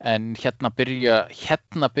 En hérna byrja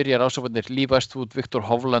rásóparnir Lee Westwood, Victor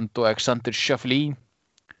Hovland og Alexander Schauffele,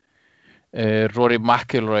 Rory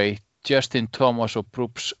McIlroy, Justin Thomas og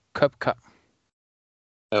Brooks Koepka.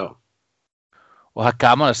 Já. Og það er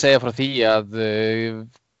gaman að segja frá því að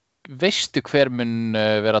veistu hver mun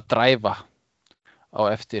vera að dræfa á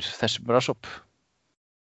eftir þessum rásóp?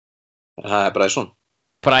 Það er Bryson.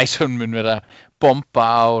 Bryson mun vera að bomba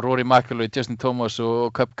á Rory McIlroy, Justin Thomas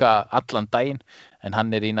og Koepka allan daginn en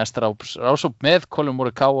hann er í næsta rásóp með Collin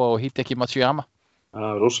Morikawa og Hideki Matsuyama.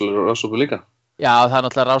 Rosalega rásópur líka. Já, það er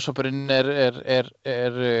náttúrulega rásópurinn er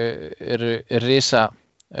risa,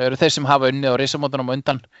 eru þeir sem hafa unnið á risamótunum á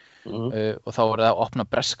undan. Og þá er það að opna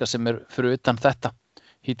breska sem er fyrir utan þetta.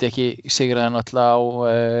 Hideki sigraði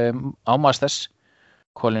náttúrulega á Masters.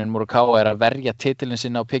 Collin Morikawa er að verja titilin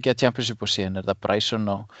sinna á PGA Championship og síðan er það Bryson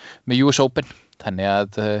með US Open. Þannig að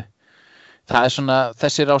það er svona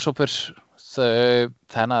þessi rásópur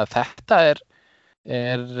þannig að þetta er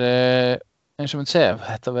eins og myndi segja,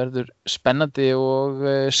 þetta verður spennandi og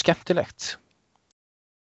skemmtilegt.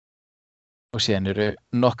 Og síðan eru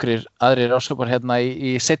nokkrir aðrir ráshópar hérna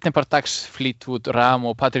í seinni part dags, Fleetwood, Rahm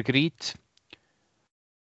og Patrick Reed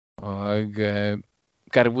og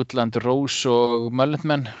Gary Woodland, Rose og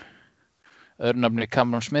Mullenman, öðru nafni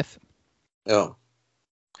Cameron Smith. Já.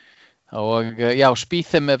 Og já,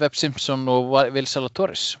 Spieth með Webb Simpson og Will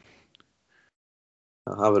Zalatoris.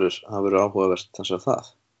 Það verður áhugavert þess að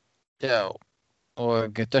það. Já,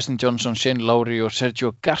 og Dustin Johnson, Shane Lowry og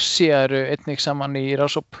Sergio Garcia eru einnig saman í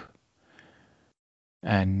ráshóp.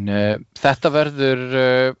 En þetta verður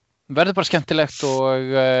bara skemmtilegt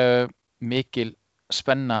og mikil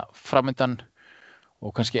spenna framundan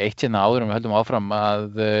og kannski eitt hérna áður við höldum áfram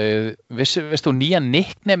að veist þú nýja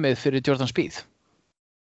nicknameið fyrir Jordan Spieth?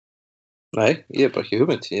 Nei, ég bara ekki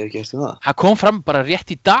hugmynd, ég hef ekki eftir það. Það kom fram bara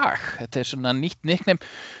rétt í dag, þetta svona nýtt nickname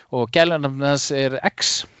og gælunafn þess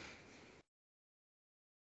X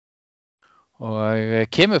og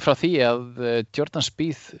kemur frá því að Jordan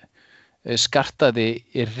Spieth skartaði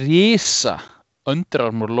risa Under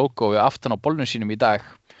Armour logói aftan á bolnum sínum í dag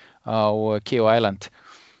á Kew Island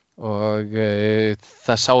og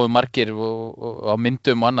það sáu margir og á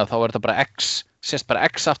myndum og annað þá þetta bara X, sést bara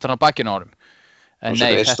X aftan á bakinu á honum. En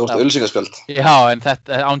nei, þetta stórt auglýsingaspjald. Já, en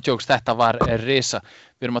þetta ándjóks, þetta var risa.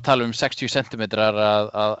 Við erum að tala 60 cm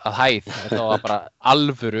að hæð. Þetta var bara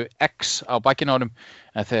alvöru X á bakinu á honum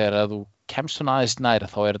en þegar þú kemst svona aðeins nær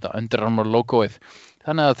þá þetta Under Armour logóið.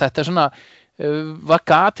 Þannig að þetta svona var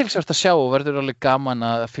athyglisvert að sjá og verður alveg gaman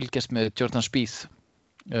að fylgjast með Jordan Spieth.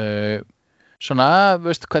 Svona,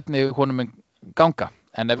 veist hvernig honum ganga.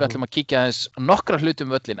 En ef við ætlum að kíkja aðeins nokkra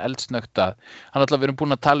hlutum völlin, eldsnögt að hann alltaf við erum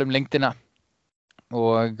búin að tala lengdina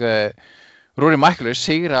og Rory McIlroy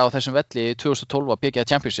sigra á þessum velli í 2012 að PGA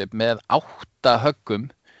Championship með 8 höggum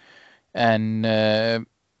en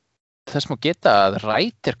þess má geta að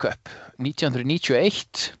Ryder Cup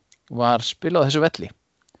 1991 var spilað á þessu velli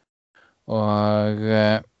og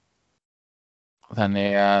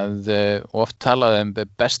þannig að oft talaði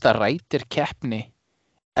besta Ryder keppni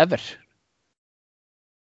ever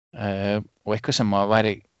og eitthvað sem að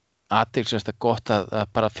væri athyglisvert gott að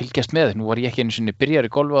bara fylgjast með. Nú var ég ekki einu sinni byrjar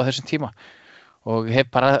í golfi á þessum tíma og hef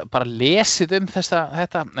bara lesið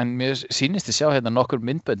þetta en mér sýnist að sjá hérna nokkur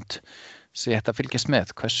myndbönd sem ég ætti að fylgjast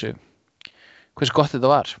með hversu gott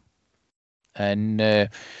þetta var. En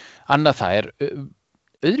annað það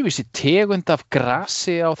öðruvísi tegund af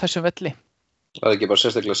grasi á þessum velli. Það er ekki bara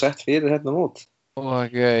sérstaklega sett fyrir hérna mót.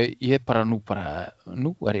 Og ég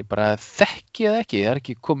nú er ég bara þekki það ekki, það er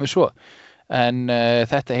ekki komið svo. En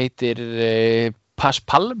þetta heitir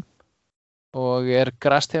Paspalm og er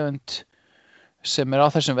grastegund sem er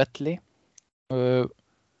á þessum velli.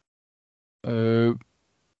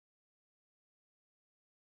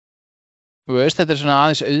 Þú veist, þetta er svona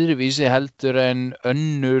aðeins öðruvísi heldur en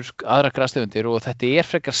önnur aðra grastegundir og þetta er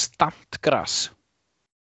frekar stamt gras.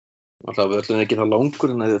 Alltaf völlin ekki það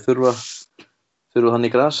langur en þið þurfa hann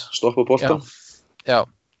í gras, stoppa boltan. Já.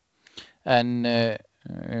 En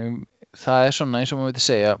það er svona eins og maður myndi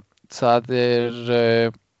segja, það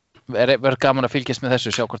verður gaman að fylgjast með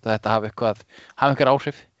þessu, sjá hvort að þetta hafi einhver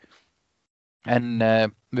áhrif. En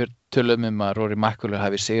við tölum að Rory McIlroy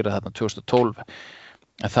hafi sigrað þarna 2012.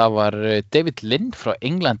 Það var David Lynn frá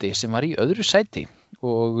Englandi sem var í öðru sæti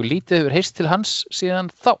og lítið hefur heyrst til hans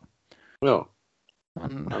síðan þá. Já,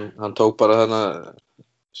 hann tók bara þarna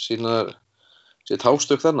sitt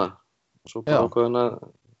hástökk þarna og svo bara ákvað hann að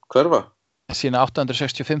hverfa. Sína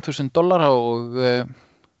 $865,000 og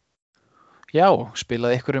já,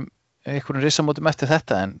 spilaði einhverjum risamótum eftir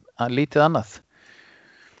þetta en lítið annað.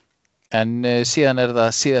 En síðan er það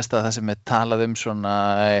síðasta það sem talað svona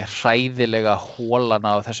hræðilega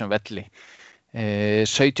hólana á þessum velli.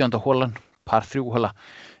 17. hólan, par 3 hóla,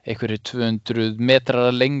 einhverjir 200 metrar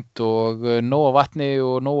að lengd og nóg af vatni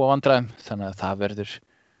og nóg af vandræðum. Þannig að það verður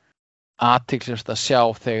athyglisvert að sjá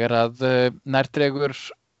þegar að nærdregur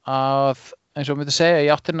að, eins og myndi segja,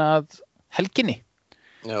 í áttina að helginni.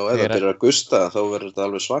 Já, ef það byrjar að gusta þá verður þetta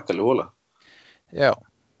alveg svakaleg hóla. Já.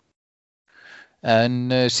 En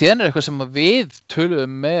síðan er eitthvað sem við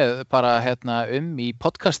tölum með bara í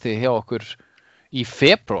podcasti hjá okkur í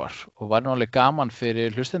febrúar og var nú alveg gaman fyrir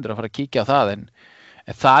hlustendur að fara að kíkja á það en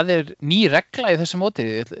það er ný regla í þessu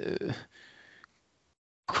móti.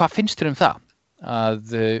 Hvað finnst þér það? Að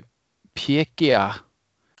PGA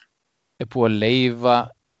er búið að leyfa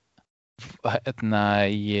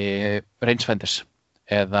í rangefinder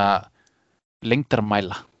eða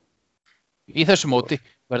lengdarmæla. Í þessu móti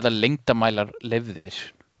verða lengdamælar leyfðir.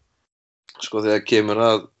 Sko þegar kemur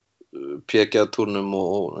að PGA túrnum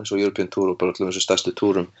og eins og European Tour og bara allir þessu stærstu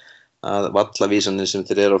túrum að vallavísanir sem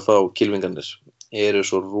þeir eru að fá kylfingarnir eru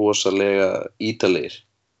svo rosalega ítalegir.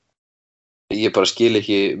 Ég bara skil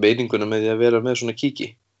ekki meininguna með því að vera með svona kíki.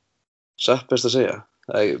 Satt best að segja.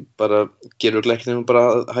 Það bara gerur ekki nefnum bara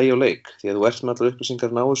að hægja á leik því að þú ert með allar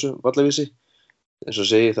upplýsingar á þessu vallavísi. Eins og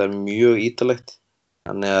segi, það er mjög ítalegt.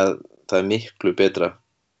 Þannig að það er miklu betra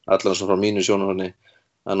allan svo frá mínu sjónarhorni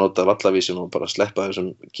að nota vallavísin og bara sleppa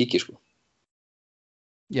þessum kíki sko.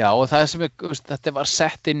 Já, og það sem þetta var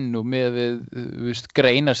sett inn og með við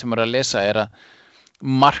greinar sem að lesa er að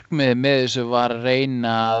markmiðið með þessu var að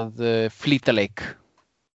reyna að flýta leik.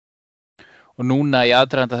 Og núna í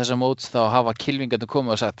aðdraganda þessa móts þá hafa kylfingarnir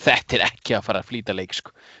komið og sagt þetta er ekki að fara að flýta leik sko.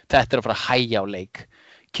 Þetta er að fara að hægja á leik.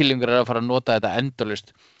 Kylfingar eru að fara að nota þetta endalaust.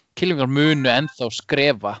 Kylfingar munu ennþá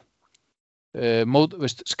skrefa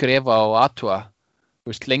skrefa og athuga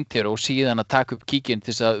lengtir og síðan að taka upp kíkinn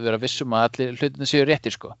til þess að vera vissum að allir hlutinni séu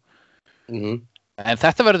réttir sko. En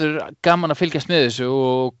þetta verður gaman að fylgjast með þessu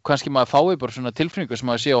og kannski maður fái bara svona tilfinningu sem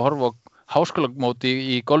maður sé að horfa á háskólamóti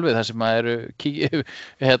í golfið þar sem maður eru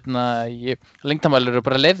lengdamælir eru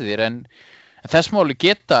bara leyfðir en þess máli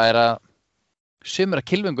geta er að sumir af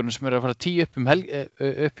kylfingunum sem eru að fara 10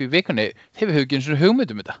 upp í vikunni þeir hefur ekki einu svona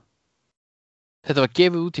hugmynd um þetta. Þetta var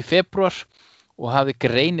gefið út í febrúar og hafði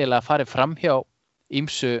greinilega farið framhjá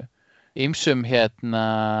ýmsum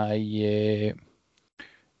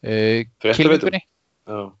kylfingunni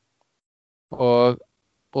og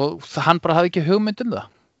hann bara hafði ekki hugmynd um það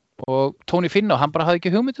og Tony Finau, hann bara hafði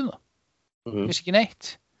ekki hugmynd um það vissi ekki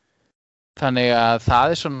neitt þannig að það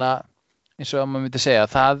er svona eins og maður myndi segja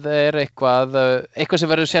það er eitthvað sem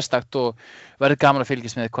verður sérstakt og verður gaman að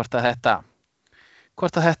fylgjast með hvort að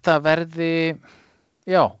þetta verði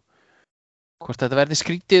hvort þetta verði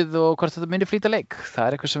skrítið og hvort þetta myndi flýta leik. Það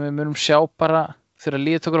er eitthvað sem við munum sjá bara þegar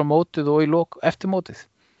liðið tökur á mótið og eftir mótið.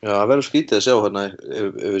 Já, það verður skrítið að sjá hérna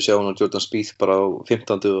ef við sjáum Jordan Spieth bara á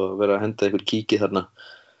 15. og vera að henda einhver kíki þarna.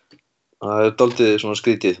 Það er dálítið svona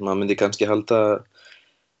skrítið. Maður myndi kannski halda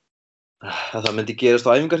að það myndi gerast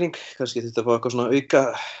á æfingarhring. Kannski þetta fá eitthvað svona auka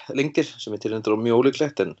lengdir sem til endur á mjög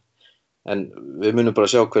ólíklegt en við munum bara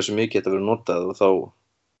sjá hversu mikið þetta verður notað og þá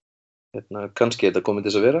kannski þetta komið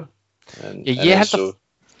til þess að vera. En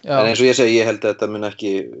eins og ég segi, ég held að þetta mun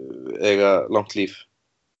ekki eiga langt líf.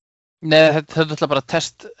 Nei, þetta er bara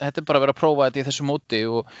test, þetta er bara að vera að prófa þetta í þessu móti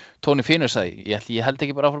og Tony Finau sagði, ég held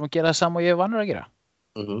ekki bara áfram að gera það sama og ég er vanur að gera.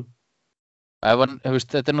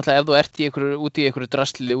 Þetta er náttúrulega ef þú ert úti í einhverju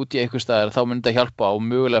drasli, úti í einhverju staðar, þá mun þetta hjálpa og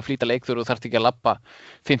mögulega flýta leik þegar þú þarft ekki að labba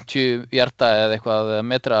 50 yarda eða eitthvað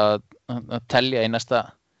metra að telja í næsta.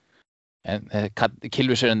 En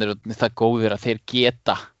kylfisverðinir eru það góðir að þeir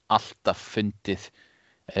geta alltaf fundið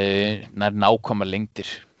nær nákvæmar lengdir.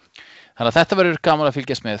 Þannig að þetta verður gaman að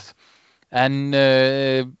fylgjast með. En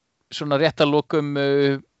svona rétt að lokum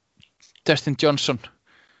Dustin Johnson,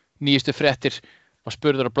 nýjustu fréttir og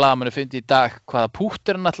spurður á blaðamanni fundi í dag hvaða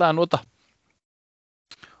pútt hann ætlaði að nota.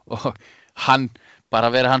 Og hann,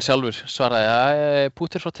 bara vera hann sjálfur, svaraði að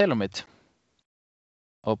púttir frá TaylorMade.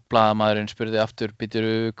 Og blaðamaðurinn spurði aftur,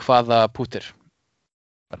 býturu hvaða púttir?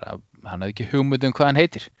 Bara, hann hafði ekki hugmynd um hvað hann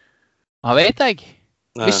heitir. Og hann veit það ekki,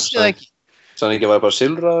 vissi það ekki. Sann ekki var bara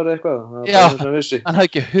silfraður eitthvað? Já, hann hafði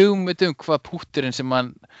ekki hugmynd um hvað pútturinn sem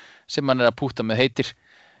hann er að púta með heitir.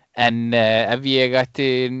 En ef ég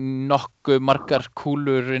ætti nokkuð margar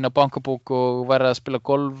kúlur inn á bankabók og væri að spila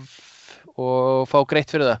golf og fá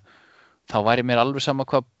greitt fyrir það, þá væri mér alveg sama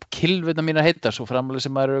hvað kylfurnar mínar heita, svo framlega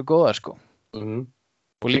sem maður eru góðar, sko.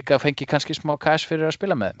 Og líka fengi kannski smá cash fyrir að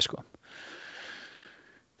spila með þeim, sko.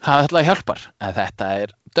 Það ætlaði hjálpar, en þetta er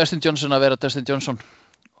Dustin Johnson að vera Dustin Johnson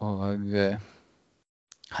og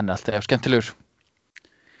hann er alltaf skemmtilegur.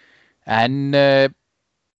 En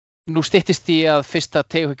nú styttist í að fyrsta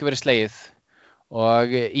teguhauki verið slegið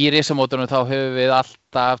og í risamótunum þá höfum við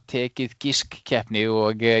alltaf tekið giskkeppni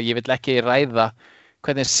og ég vil ekki ræða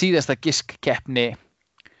hvernig síðasta giskkeppni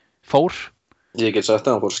fór. Ég get sagt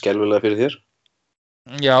að hann fór skelfilega fyrir þér.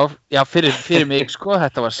 Já, fyrir mig, sko,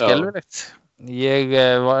 þetta var skelfilegt. Ég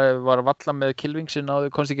var valla með kylfing sem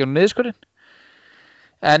komst ekki á niðurskurinn.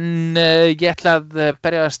 En ég ætla að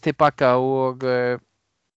berjast tilbaka og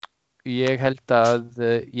ég held að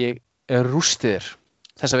ég rústi þér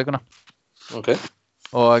þessa vikuna. Okay.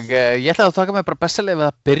 Og ég ætla að taka mig bara bestalega við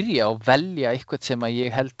að byrja og velja eitthvað sem að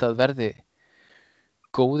ég held að verði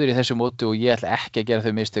góður í þessu móti og ég ætla ekki að gera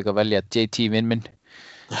þau mistök að velja JT vinn minn.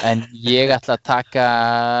 En ég ætla að taka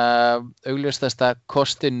augljósasta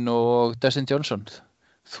kostinn og Dustin Johnson.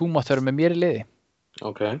 Þú mátt vera með mér í liði.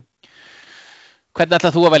 Ok. Hvernig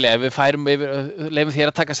ætlað þú að velja? Ef við leifum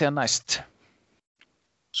þér að taka síðan næst.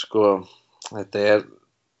 Sko, þetta er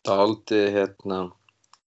dálítið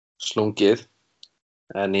slungið,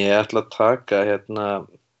 en ég ætla að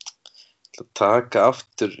taka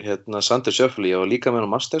aftur Sander Schöffel. Ég var líka með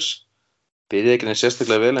á Masters, byrjaði ekki neitt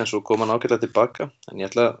sérstaklega vel en svo kom hann ágætlega tilbaka, en ég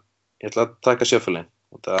ætla að taka Schöffelin.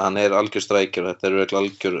 Hann algjör strækjur og þetta örugglega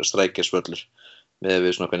algjör strækjarsvöllur með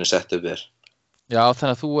við svona hvernig setup Já,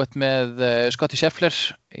 þannig að þú ert með Scottie Scheffler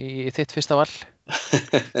í þitt fyrsta val.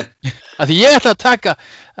 Af því ég ætla að taka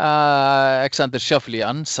Alexander Schöffel í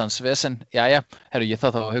ansans vesen. Jæja, herru, ég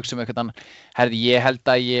þá að hugsa um eitthvað annað. Herru, ég held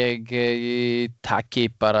að ég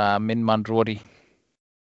taki bara minn mann Rory.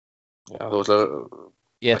 Já, þú ætlar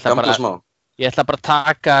Ég ætla bara að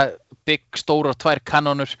taka big, stórar 2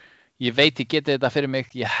 kanónur. Ég veit ég geti þetta fyrir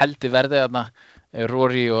mig. Ég held ég verði þarna.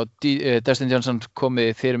 Rory og Dustin Johnson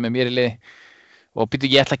komið fyrir með mér í liði. Og býtu,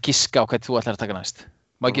 ég ætla að giska á hvað þú ætlar að taka næst.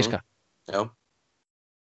 Má ég giska? Já.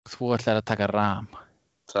 Þú ætlar að taka Rahm.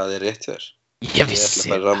 Það rétt þér. Ég vissi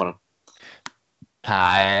það. Ramaran.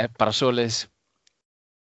 Það bara svoleiðis.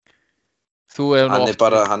 Hann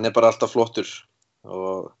bara alltaf flottur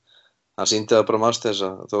og hann sýndi það bara Masters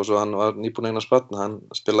að þó svo hann var nýbúinn að eignast barn, hann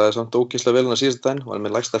spilaði samt ógeðslega vel síðasta daginn, var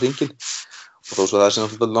með lægsta hringinn og þó svo það sé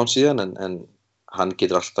náttúrulega langt síðan en hann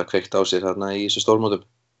getur alltaf kveikt á sér þarna í þessu stórmótum,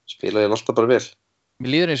 spilaði alltaf bara vel.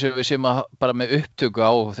 Mér líður eins og við séum bara með upptöku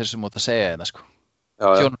á þessum mót að segja þetta sko. Já.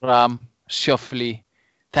 Jon Rahm, Schöffel,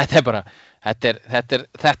 þetta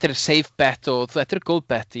er safe bet og þetta er góð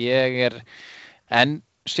bet. En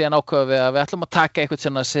síðan ákveðum við að við ætlum að taka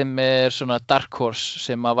eitthvað sem svona dark horse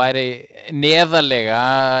sem að væri neðarlega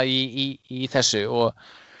í þessu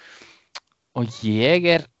og ég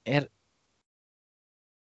er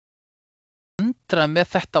undrað með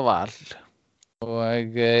þetta val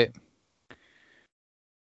og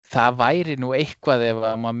það væri nú eitthvað ef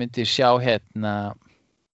að maður myndi sjá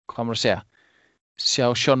hvað maður að segja, sjá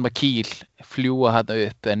Sean McKeel fljúga þarna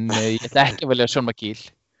upp en ég ætla ekki að velja Sean McKeel.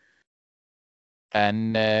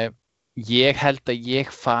 En ég held að ég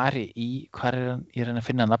fari í, hvað hann? Ég reyna að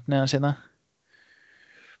finna nafnið hans hérna.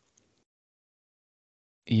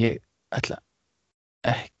 Ég ætla,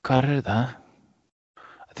 hvað það?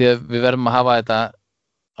 Því að við verðum að hafa þetta,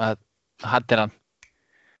 að hann hann.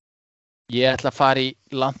 Ég ætla að fara í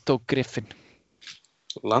Lando Griffin.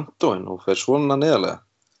 Landoinn, hún fer svona neðarlega?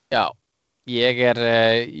 Já, ég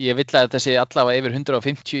vill að þetta sé allavega yfir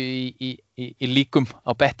 150 í líkum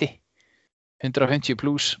á betti. 150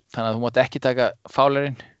 plus, þannig að þú mátt ekki taka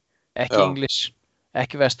Fowlerinn, ekki English,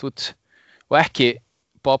 ekki Westwood og ekki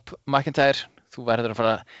Bob McIntyre. Þú verður að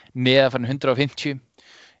fara neðar fyrir 150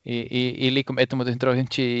 í líkum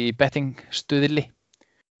 1.150 í betting stuðli.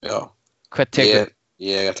 Já, Hvað tekur?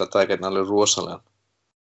 Ég ætla að taka einn alveg rosalega.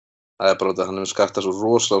 Það bara að hann hefur skattað svo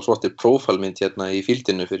rosalega flottir prófælmynd í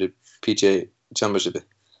fíldinu fyrir PGA Championshipið.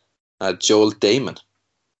 Það Joel Dahmen.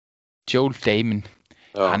 Joel Dahmen.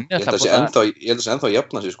 Já, ég held að sé ennþá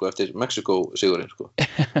jafna sig sko eftir Mexiko sigurinn sko.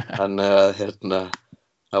 Hann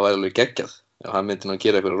það var alveg geggjað. Já, hann myndi nú að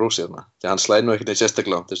gera eitthvað rósi þarna. Því hann slæði nú ekkert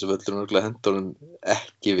sérstaklega þessu völlur nú hendur honum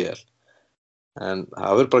ekki vel. En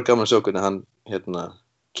það verður bara gaman að sjá hvernig hann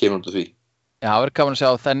kemur út úr því. Já, það verður gaman að sjá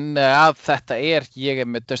þannig að þetta ég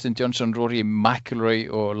með Dustin Johnson, Rory McIlroy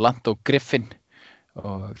og Lando Griffin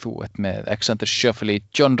og þú ert með Alexander Schöffel,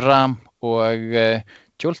 Jon Rahm og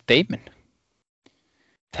Joel Dahmen.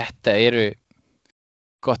 Þetta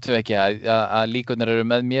gott við ekki að líkurnar eru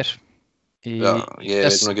með mér í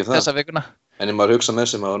þessa vikuna. En ég maður hugsa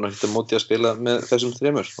með sem að hann hitt að móti að spila með þessum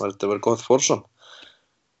þremur. Þetta var gott fórsón.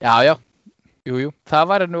 Já. Jú. Það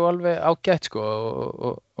var nú alveg ágætt sko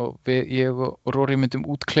og ég og Rory myndum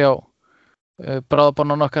útkljá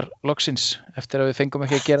bráðabánan okkar loksins eftir að við fengum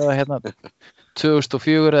ekki að gera það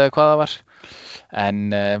 2004 eða hvað það var. En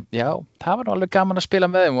já, það var nú alveg gaman að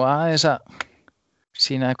spila með þeim og aðeins að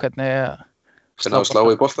sýna hvernig að slá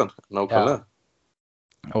í boltan, nákvæmlega.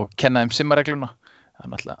 Og kenna þeim simmaregluna. Það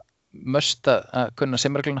er náttúrulega must að kunna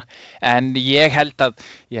simmaregluna. En ég held að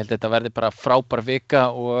þetta verði bara frábær vika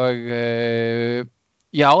og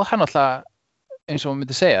já, það er náttúrulega eins og maður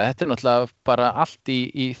myndi segja, þetta er náttúrulega bara allt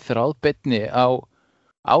í þráðbeinni á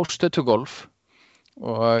Stöð 2 Golf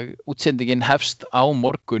og útsendingin hefst á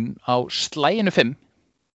morgun á slaginu 5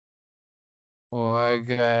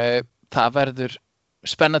 og það verður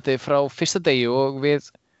spennandi frá fyrsta degi og við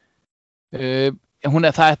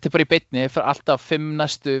það er bara í beinni fyrir alltaf 5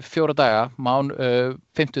 næstu 4 daga,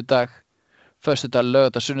 fimmtudag, föstudag,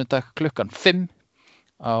 laugardag, sunnudag klukkan 5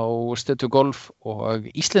 á Stöð 2 Golf og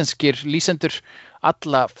íslenskir lýsendur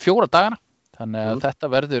alla 4 dagana. Þannig að þetta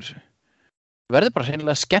verður bara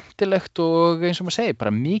hreinlega skemmtilegt og eins og maður segir,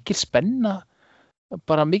 bara mikil spenna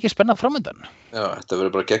bara mikið spennað framundan. Já, þetta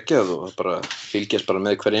verður bara geggjað og bara fylgjast bara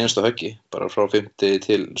með hverju einasta höggi, bara frá 5.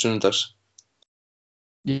 til sunnudags.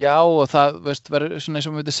 Já, og það verður svona eins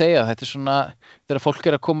og við myndum segja, þetta svona þegar fólk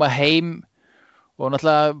að koma heim og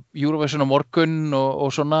náttúrulega Eurovision á morgun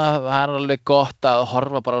og svona, það alveg gott að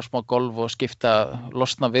horfa bara á smá golf og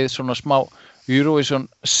losna við svona smá Eurovision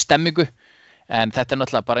stemmingu, en þetta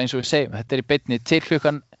náttúrulega bara eins og við segjum, þetta í beinni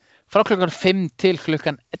frá klukkan 5 til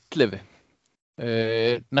klukkan 11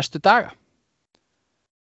 næstu daga.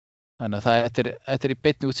 Þannig að þetta í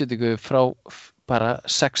beinni útsendingu frá bara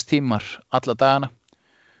 6 tímar alla dagana,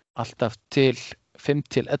 alltaf til 5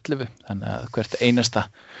 til 11, þannig að hvert einasta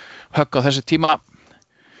högg á þessu tíma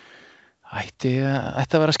ætti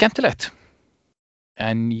að vera skemmtilegt.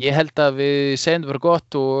 En ég held að við segjum það vera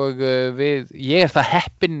gott og ég það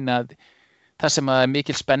heppinn að það sem að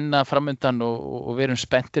mikil spenna framundan og við erum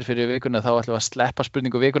spenntir fyrir vikuna, þá ætlum við að sleppa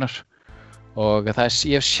spurningu vikunar og ég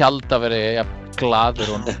hef sjaldan verið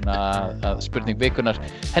glaður og að spurning vikunar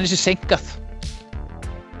henni sé seinkað.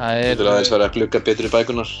 Það til aðeins vera að glugga betur í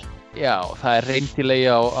bækunar. Já, það reyntilegi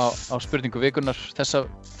á spurningu vikunar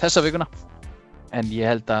þessa vikuna, en ég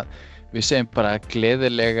held að við segjum bara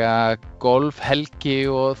gleðilega golfhelgi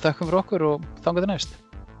og þökkum fyrir okkur og þangað til næst.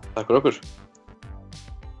 Takk fyrir okkur.